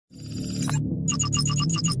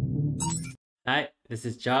Hi, this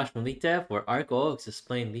is Josh from Leet Dev, where our goal is to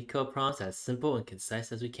explain Leet code prompts as simple and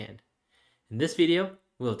concise as we can. In this video,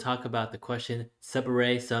 we'll talk about the question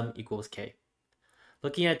subarray sum equals k.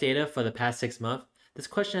 Looking at data for the past 6 months, this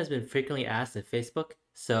question has been frequently asked in Facebook,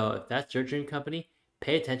 so if that's your dream company,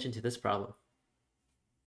 pay attention to this problem.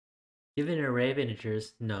 Given an array of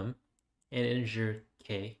integers num and an integer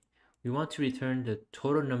k, we want to return the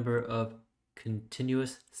total number of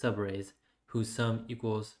continuous subarrays whose sum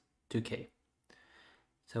equals to k.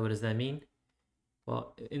 So what does that mean?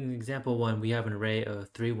 Well, in example 1, we have an array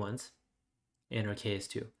of 3 ones, and our k is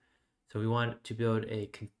 2. So we want to build an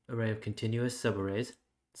array of continuous subarrays,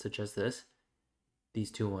 such as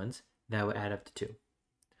these 2 ones, that would add up to 2.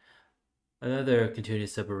 Another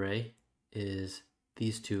continuous subarray is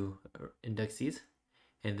these 2 indexes,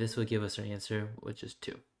 and this will give us our answer, which is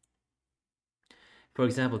 2. For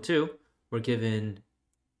example 2, we're given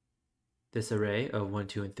this array of 1,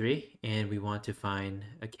 2, and 3, and we want to find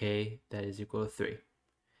a k that is equal to 3.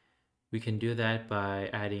 We can do that by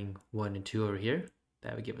adding 1 and 2 over here.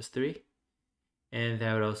 That would give us 3. And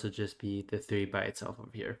that would also just be the 3 by itself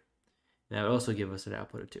over here. And that would also give us an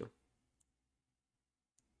output of 2.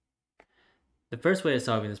 The first way of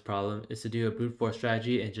solving this problem is to do a brute force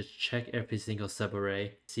strategy and just check every single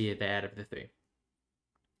subarray, see if they add up to 3.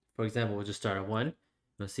 For example, we'll just start at 1.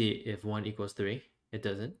 We'll see if 1 equals 3. It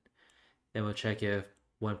doesn't. Then we'll check if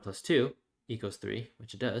 1 plus 2 equals 3,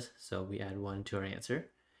 which it does. So we add 1 to our answer.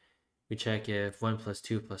 We check if 1 plus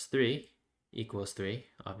 2 plus 3 equals 3.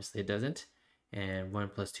 Obviously it doesn't. And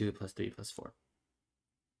 1 plus 2 plus 3 plus 4.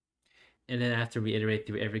 And then after we iterate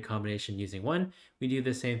through every combination using 1, we do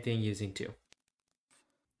the same thing using 2.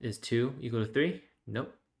 Is 2 equal to 3?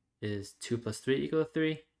 Nope. Is 2 plus 3 equal to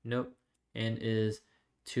 3? Nope. And is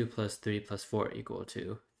 2 plus 3 plus 4 equal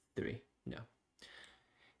to 3? No.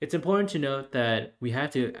 It's important to note that we have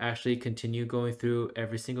to actually continue going through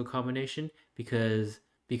every single combination because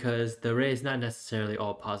the array is not necessarily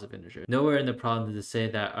all positive integers. Nowhere in the problem does it say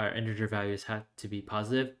that our integer values have to be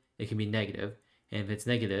positive. It can be negative. And if it's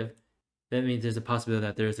negative, that means there's a possibility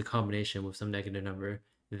that there is a combination with some negative number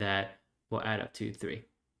that will add up to 3.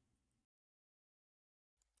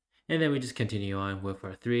 And then we just continue on with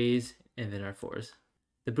our 3s and then our 4s.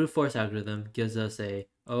 The brute force algorithm gives us a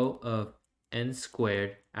O of n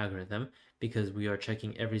squared algorithm because we are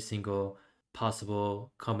checking every single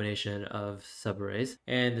possible combination of subarrays.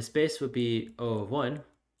 And the space would be O of 1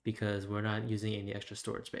 because we're not using any extra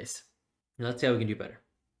storage space. Now let's see how we can do better.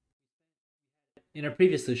 In our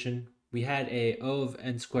previous solution, we had a O of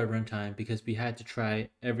n squared runtime because we had to try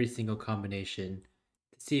every single combination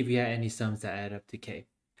to see if we had any sums that add up to k.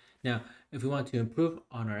 Now, if we want to improve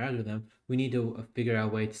on our algorithm, we need to figure out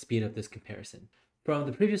a way to speed up this comparison. From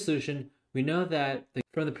the previous solution, we know that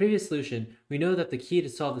the key to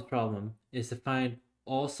solve this problem is to find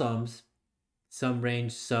all sums, some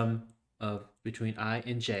range sum of between I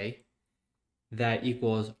and j, that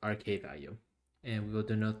equals our k value. And we will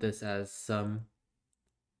denote this as sum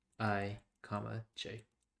I, comma, j.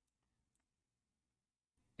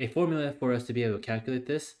 A formula for us to be able to calculate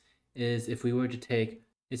this is if we were to take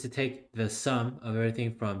the sum of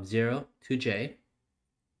everything from 0 to j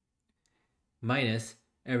minus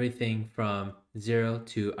everything from 0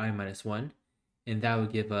 to I minus 1, and that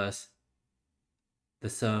would give us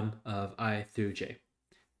the sum of I through j.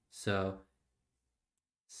 So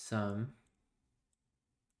sum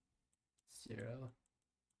 0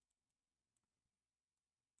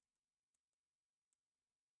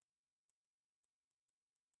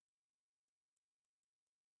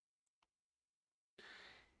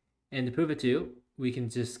 and to prove it too, we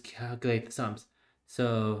can just calculate the sums.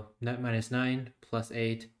 So minus 9 plus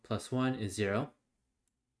 8 plus 1 is 0.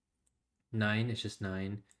 9 is just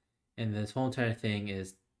 9. And this whole entire thing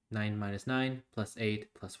is 9 minus 9 plus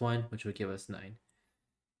 8 plus 1, which would give us 9.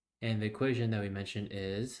 And the equation that we mentioned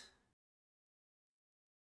is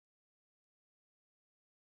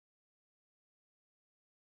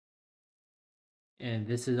and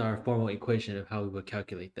this is our formal equation of how we would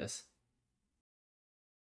calculate this.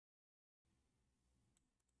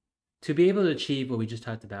 To be able to achieve what we just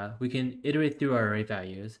talked about, we can iterate through our array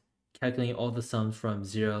values, calculating all the sums from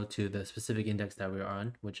 0 to the specific index that we're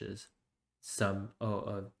on, which is sum O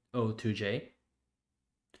of O to j.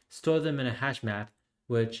 Store them in a hash map,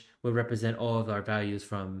 which will represent all of our values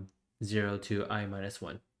from 0 to I minus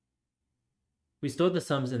 1. We store the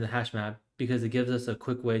sums in the hash map because it gives us a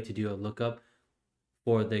quick way to do a lookup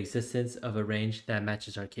for the existence of a range that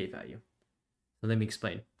matches our k value. So let me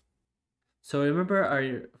explain. So remember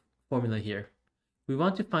our formula here. We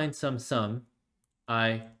want to find some sum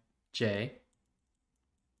I, j,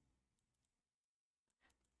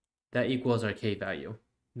 that equals our k value.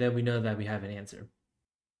 Then we know that we have an answer.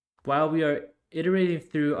 While we are iterating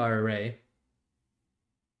through our array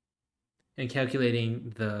and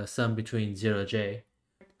calculating the sum between 0 to j,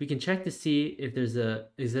 we can check to see if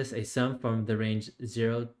exists a sum from the range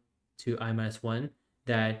 0 to I minus 1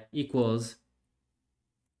 that equals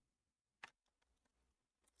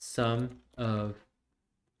sum of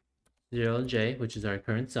 0 to j, which is our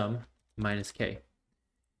current sum, minus k.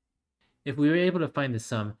 If we were able to find the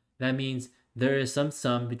sum, that means there is some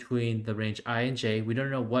sum between the range I and j. We don't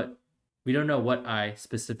know what I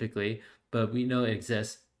specifically, but we know it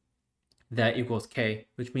exists, that equals k,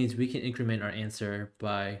 which means we can increment our answer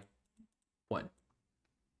by 1.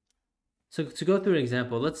 So to go through an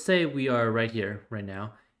example, let's say we are right here, right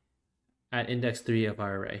now, at index 3 of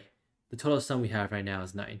our array. The total sum we have right now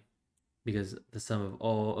is 9, because the sum of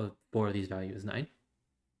all of 4 of these values is 9.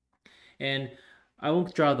 And I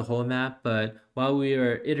won't draw the whole map, but while we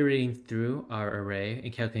are iterating through our array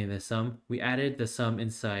and calculating the sum, we added the sum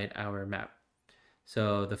inside our map.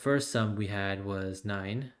 So the first sum we had was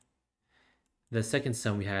 9. The second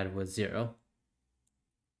sum we had was 0.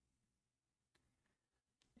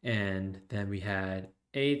 And then we had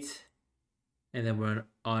 8. And then we're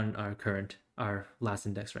on our last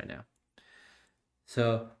index right now.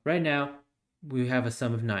 So right now we have a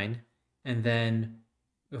sum of 9. And then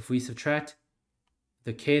if we subtract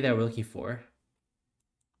the k that we're looking for,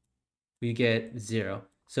 we get 0.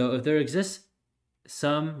 So if there exists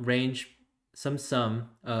some sum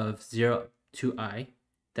of 0 to I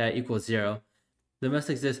that equals 0, there must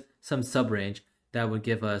exist some subrange that would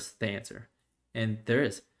give us the answer. And there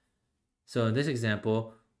is. So in this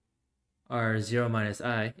example, our 0 minus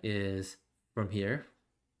I is from here,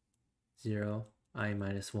 0, I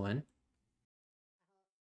minus 1.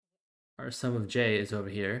 Our sum of j is over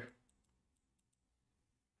here.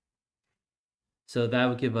 So that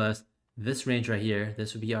would give us this range right here.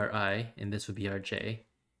 This would be our I, and this would be our j.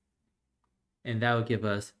 And that would give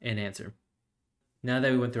us an answer. Now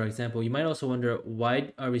that we went through our example, you might also wonder,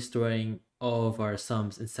 why are we storing all of our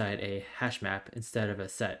sums inside a hash map instead of a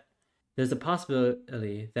set? There's a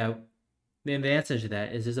possibility that, and the answer to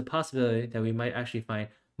that is there's a possibility that we might actually find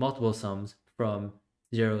multiple sums from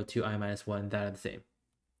 0 to I minus 1 that are the same.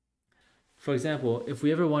 For example, if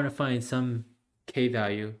we ever want to find some k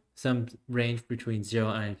value, some range between 0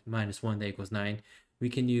 and I minus 1 that equals 9, we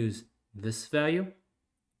can use this value,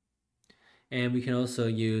 and we can also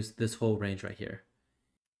use this whole range right here.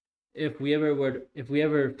 If we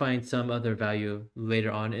ever find some other value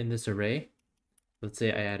later on in this array, let's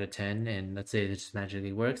say I add a 10 and let's say it just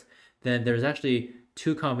magically works, then there's actually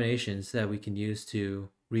 2 combinations that we can use to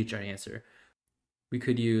reach our answer. We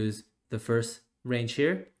could use the first range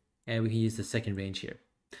here, and we can use the second range here.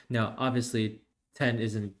 Now, obviously 10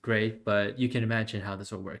 isn't great, but you can imagine how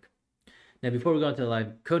this will work. Now, before we go into the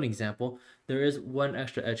live coding example, there is one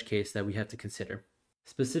extra edge case that we have to consider.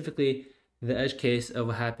 Specifically, the edge case of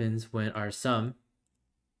what happens when our sum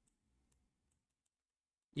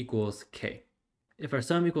equals k. If our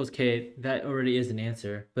sum equals k, that already is an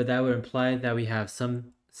answer, but that would imply that we have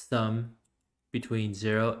some sum between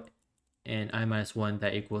 0 and I minus 1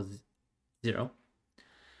 that equals 0,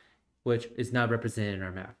 which is not represented in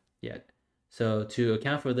our map yet. So to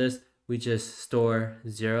account for this, we just store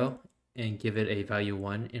 0 and give it a value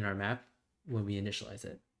 1 in our map when we initialize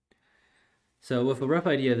it. So with a rough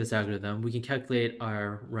idea of this algorithm, we can calculate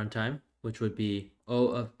our runtime, which would be O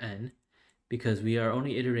of n, because we are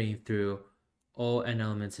only iterating through all n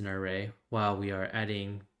elements in our array while we are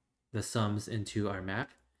adding the sums into our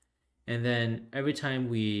map. And then every time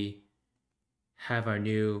we have our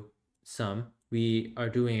new sum, we are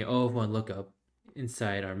doing an O of 1 lookup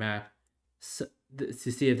inside our map to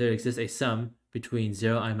see if there exists a sum between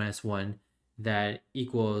 0 I minus 1 that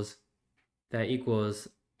equals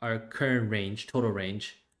our current range, total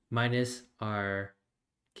range, minus our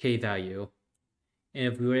k value.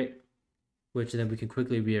 And if we were, which then we can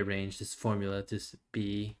quickly rearrange this formula to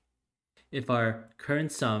be, if our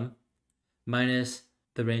current sum minus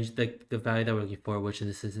the range, the value that we're looking for, which in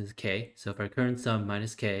this instance is k. So if our current sum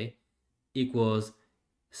minus k equals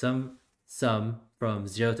some sum from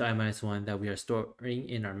 0 to I minus 1 that we are storing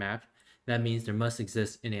in our map, that means there must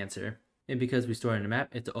exist an answer. And because we store in a map,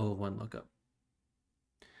 it's O of 1 lookup.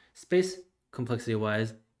 Space complexity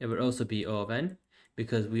wise, it would also be O of n,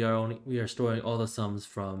 because we are storing all the sums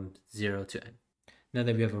from 0 to n. Now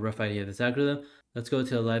that we have a rough idea of this algorithm, let's go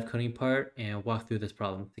to the live coding part and walk through this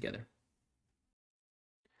problem together.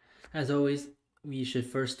 As always, we should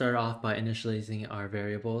first start off by initializing our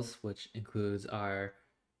variables, which includes our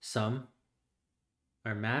sum,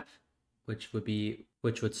 our map, which would be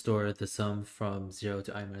which would store the sum from 0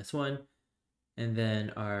 to I minus 1, and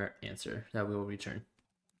then our answer that we will return.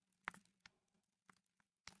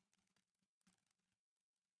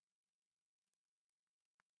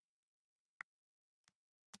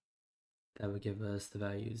 That would give us the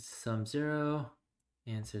values sum 0,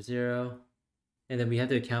 answer 0. And then we have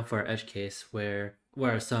to account for our edge case where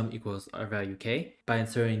our sum equals our value k by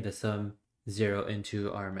inserting the sum 0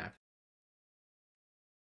 into our map.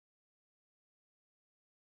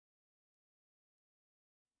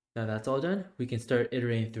 Now that's all done, we can start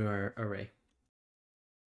iterating through our array.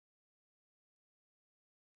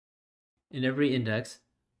 In every index,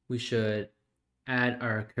 we should add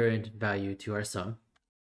our current value to our sum.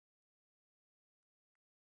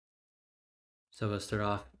 So we'll start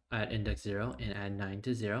off at index 0 and add 9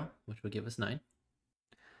 to 0, which will give us 9.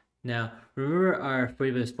 Now, remember our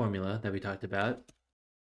previous formula that we talked about.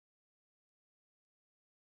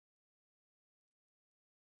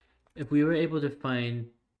 If we were able to find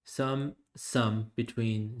some sum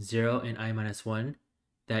between 0 and I minus 1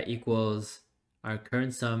 that equals our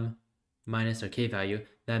current sum minus our k value,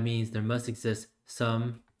 that means there must exist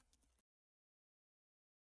some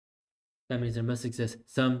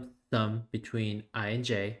sum between I and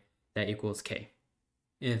j that equals k.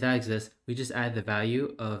 And if that exists, we just add the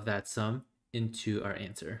value of that sum into our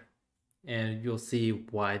answer. And you'll see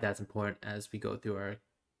why that's important as we go through our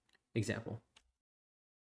example.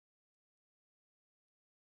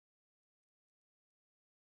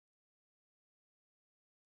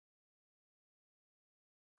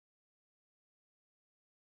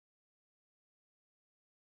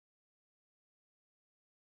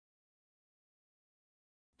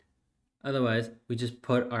 Otherwise, we just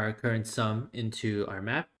put our current sum into our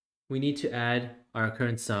map. We need to add our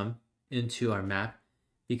current sum into our map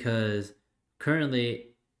because currently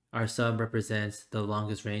our sum represents the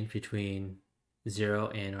longest range between 0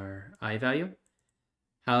 and our I value.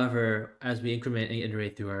 However, as we increment and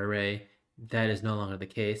iterate through our array, that is no longer the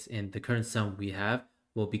case, and the current sum we have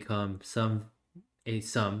will become a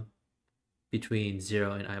sum between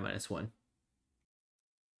 0 and I minus 1.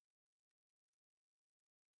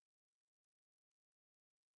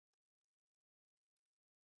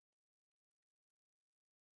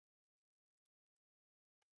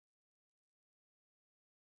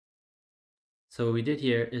 So what we did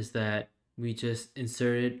here is that we just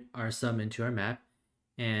inserted our sum into our map,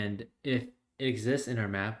 and if it exists in our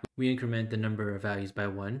map, we increment the number of values by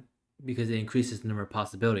 1 because it increases the number of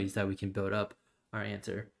possibilities that we can build up our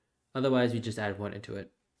answer. Otherwise, we just add 1 into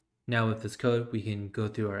it. Now with this code, we can go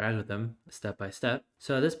through our algorithm step by step.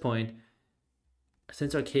 So at this point,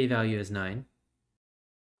 since our k value is 9,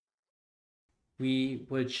 we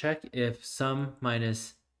would check if sum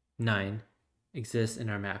minus 9 exists in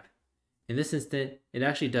our map. In this instant, it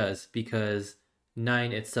actually does because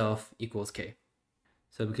 9 itself equals k.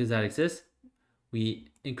 So because that exists, we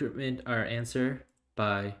increment our answer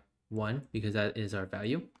by 1 because that is our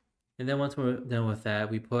value. And then once we're done with that,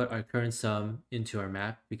 we put our current sum into our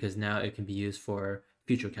map because now it can be used for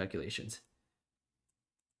future calculations.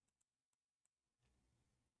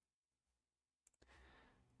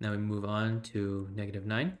 Now we move on to negative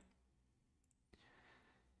 9.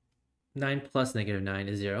 9 plus negative 9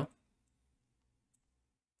 is 0.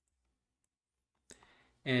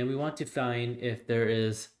 And we want to find if there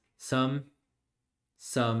is some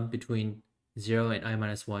sum between 0 and I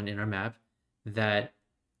minus 1 in our map that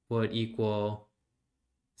would equal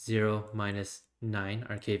 0 minus 9,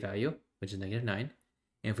 our k value, which is negative 9.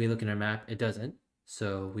 And if we look in our map, it doesn't,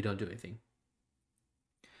 so we don't do anything.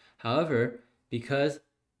 However, because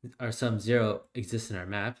our sum 0 exists in our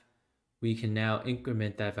map, we can now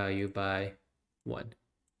increment that value by 1.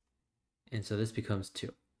 And so this becomes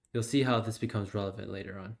 2. You'll see how this becomes relevant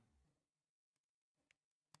later on.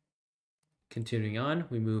 Continuing on,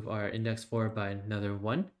 we move our index 4 by another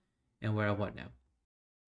 1, and we're at 1 now.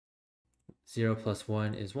 0 plus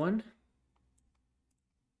 1 is 1.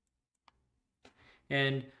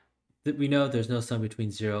 And we know there's no sum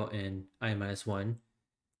between 0 and I minus 1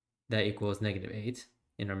 that equals negative 8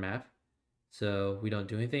 in our map. So we don't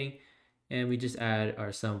do anything, and we just add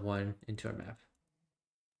our sum 1 into our map.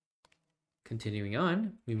 Continuing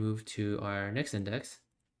on, we move to our next index,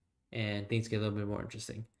 and things get a little bit more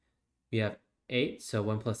interesting. We have 8, so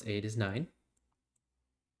 1 plus 8 is 9.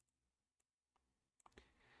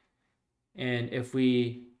 And if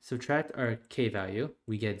we subtract our k value,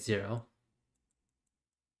 we get 0.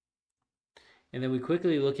 And then we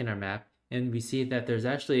quickly look in our map, and we see that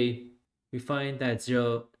we find that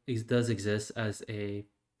 0 does exist as a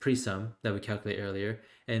pre-sum that we calculated earlier,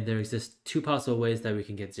 and there exist 2 possible ways that we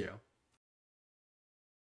can get 0.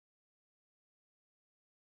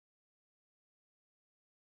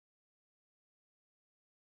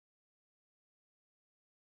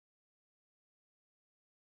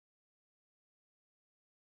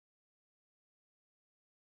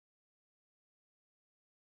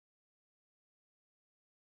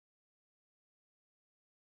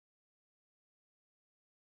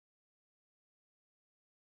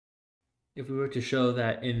 if we were to show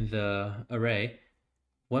that in the array,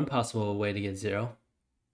 one possible way to get 0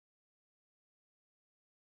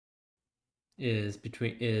 is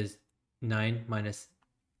 9 minus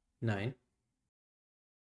 9.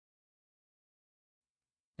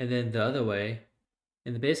 And then the other way,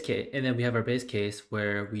 in the base case, and then we have our base case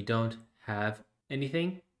where we don't have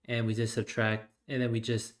anything, and we just subtract, and then we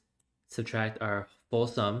just subtract our full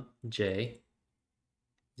sum, j,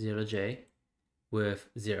 0 to j, with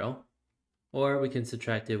 0. Or we can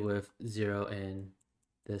subtract it with 0 and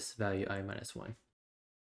this value I minus 1.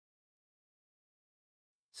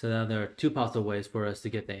 So now there are two possible ways for us to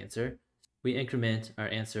get the answer. We increment our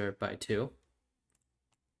answer by 2,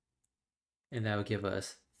 and that would give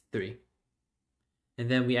us 3.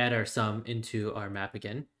 And then we add our sum into our map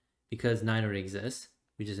again. Because 9 already exists,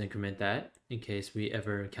 we just increment that in case we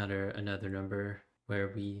ever encounter another number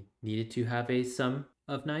where we needed to have a sum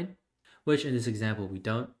of 9, which in this example we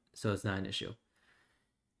don't, so it's not an issue.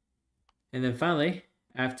 And then finally,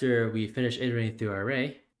 after we finish iterating through our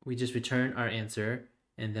array, we just return our answer,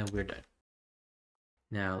 and then we're done.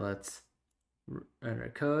 Now let's run our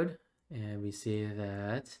code, and we see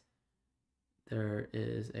that there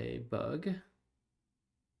is a bug.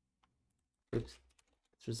 Oops,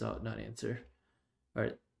 it's result, not answer.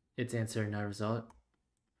 Or it's answer, not result.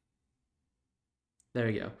 There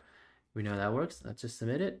we go. We know that works. Let's just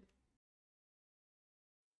submit it.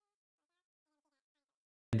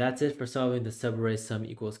 And that's it for solving the subarray sum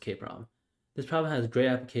equals k problem. This problem has great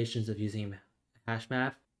applications of using hash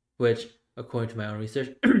map, which, according to my own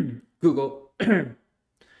research, Google,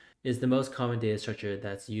 is the most common data structure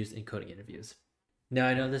that's used in coding interviews. Now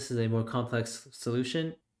I know this is a more complex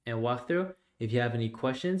solution and walkthrough. If you have any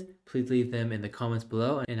questions, please leave them in the comments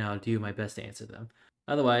below and I'll do my best to answer them.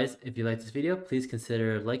 Otherwise, if you liked this video, please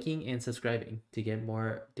consider liking and subscribing to get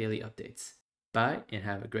more daily updates. Bye and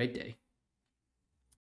have a great day.